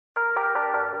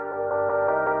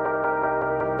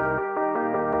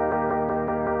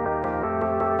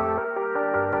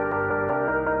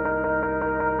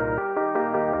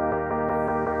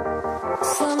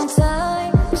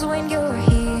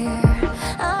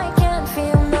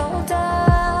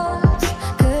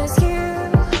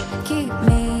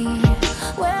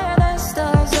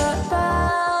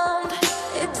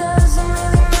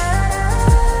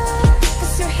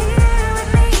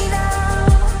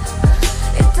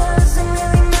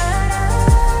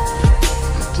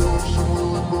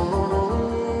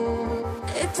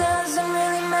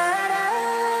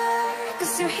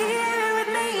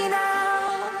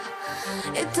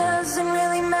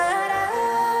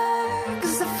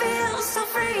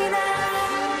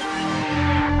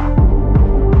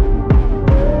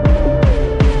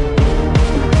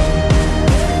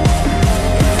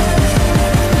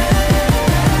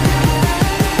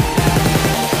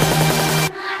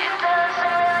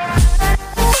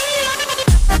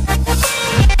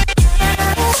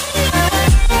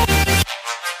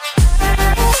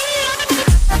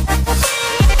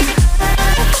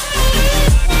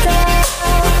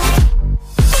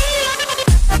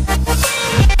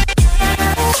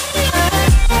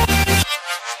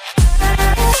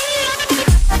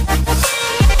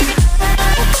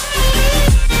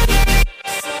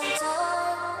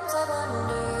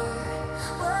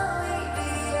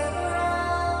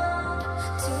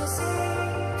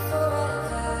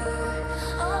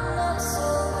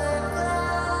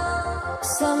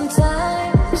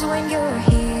Sometimes when you're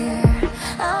here,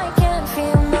 I can't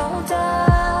feel no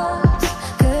doubts,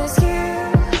 'cause you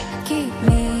keep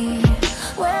me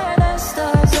where the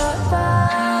stars are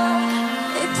found.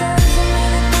 It doesn't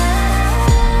really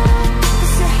matter,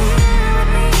 'cause you're here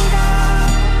with me now.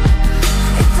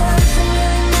 It doesn't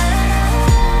really matter.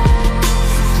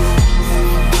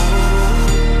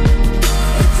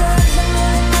 It doesn't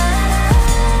really matter,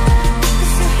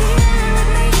 'cause you're here with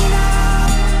me now.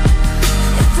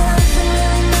 It doesn't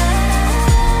really matter,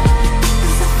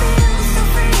 'cause I feel so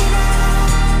free now.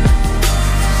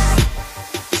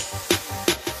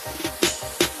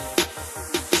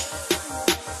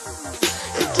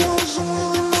 It doesn't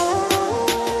really matter.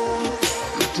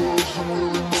 It doesn't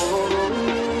really matter.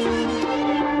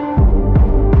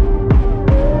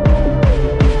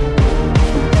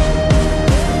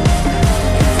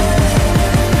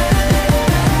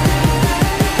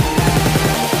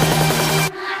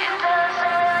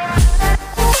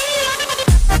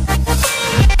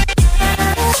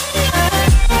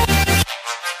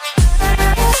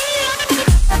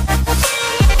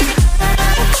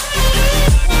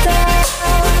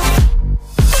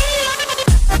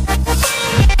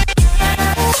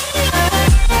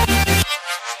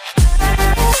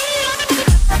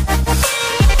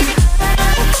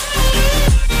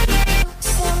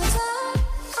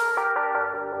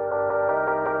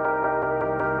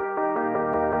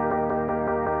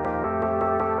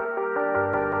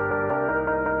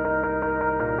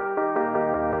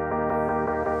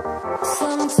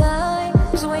 Sometimes